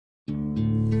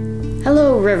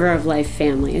Hello, River of Life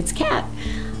family. It's Kat.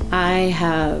 I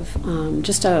have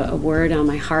just a word on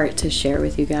my heart to share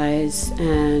with you guys,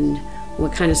 and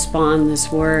what kind of spawned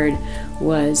this word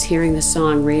was hearing the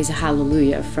song Raise a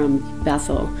Hallelujah from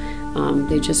Bethel.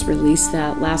 They just released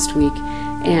that last week,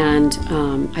 and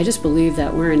I just believe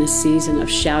that we're in a season of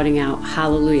shouting out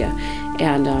hallelujah.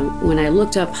 And when I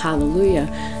looked up hallelujah,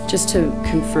 just to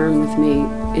confirm with me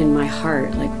in my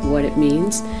heart like what it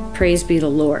means, praise be the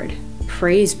Lord.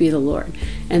 Praise be the Lord.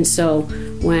 And so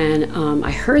when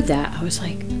I heard that, I was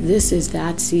like, this is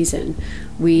that season.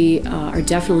 We are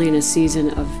definitely in a season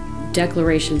of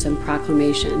declarations and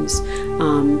proclamations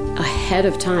ahead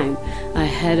of time,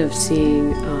 ahead of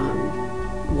seeing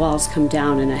walls come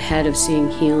down and ahead of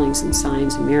seeing healings and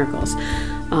signs and miracles.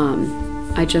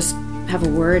 I just have a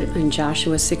word in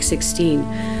Joshua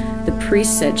 6:16. The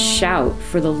priest said, shout,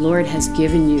 for the Lord has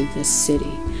given you this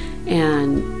city.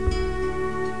 And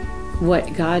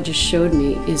what God just showed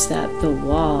me is that the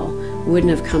wall wouldn't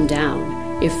have come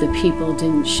down if the people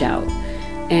didn't shout.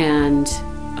 And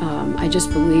I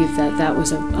just believe that that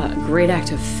was a great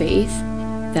act of faith,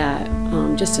 that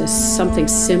just something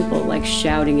simple like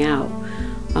shouting out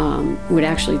would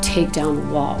actually take down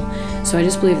the wall. So I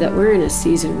just believe that we're in a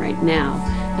season right now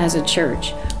as a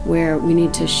church where we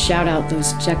need to shout out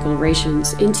those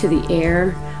declarations into the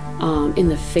air, in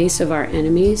the face of our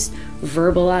enemies,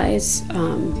 verbalize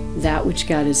that which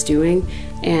God is doing,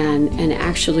 and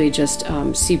actually just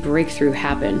see breakthrough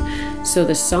happen. So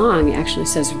the song actually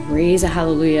says, raise a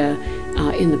hallelujah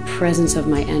in the presence of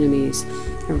my enemies.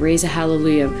 Raise a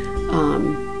hallelujah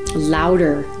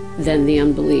louder than the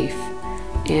unbelief.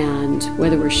 And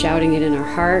whether we're shouting it in our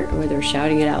heart or whether we're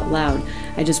shouting it out loud,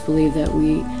 I just believe that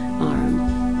we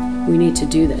need to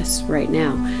do this right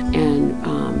now. And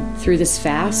through this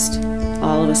fast,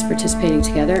 all of us participating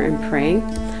together and praying,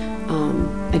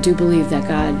 I do believe that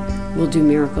God will do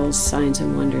miracles, signs,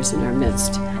 and wonders in our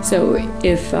midst. So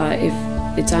if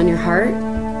it's on your heart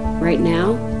right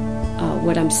now,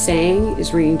 what I'm saying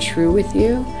is ringing true with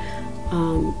you,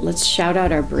 let's shout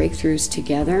out our breakthroughs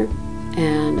together,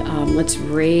 and let's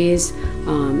raise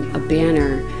a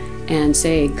banner and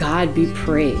say, God be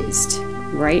praised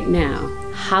right now.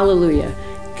 Hallelujah.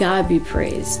 God be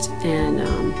praised. And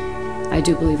I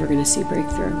do believe we're going to see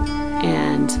breakthrough.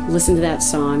 And listen to that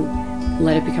song.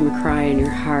 Let it become a cry in your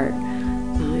heart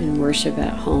in worship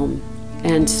at home.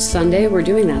 And Sunday, we're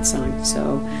doing that song.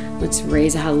 So let's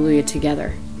raise a hallelujah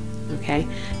together. Okay?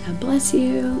 God bless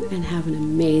you and have an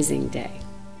amazing day.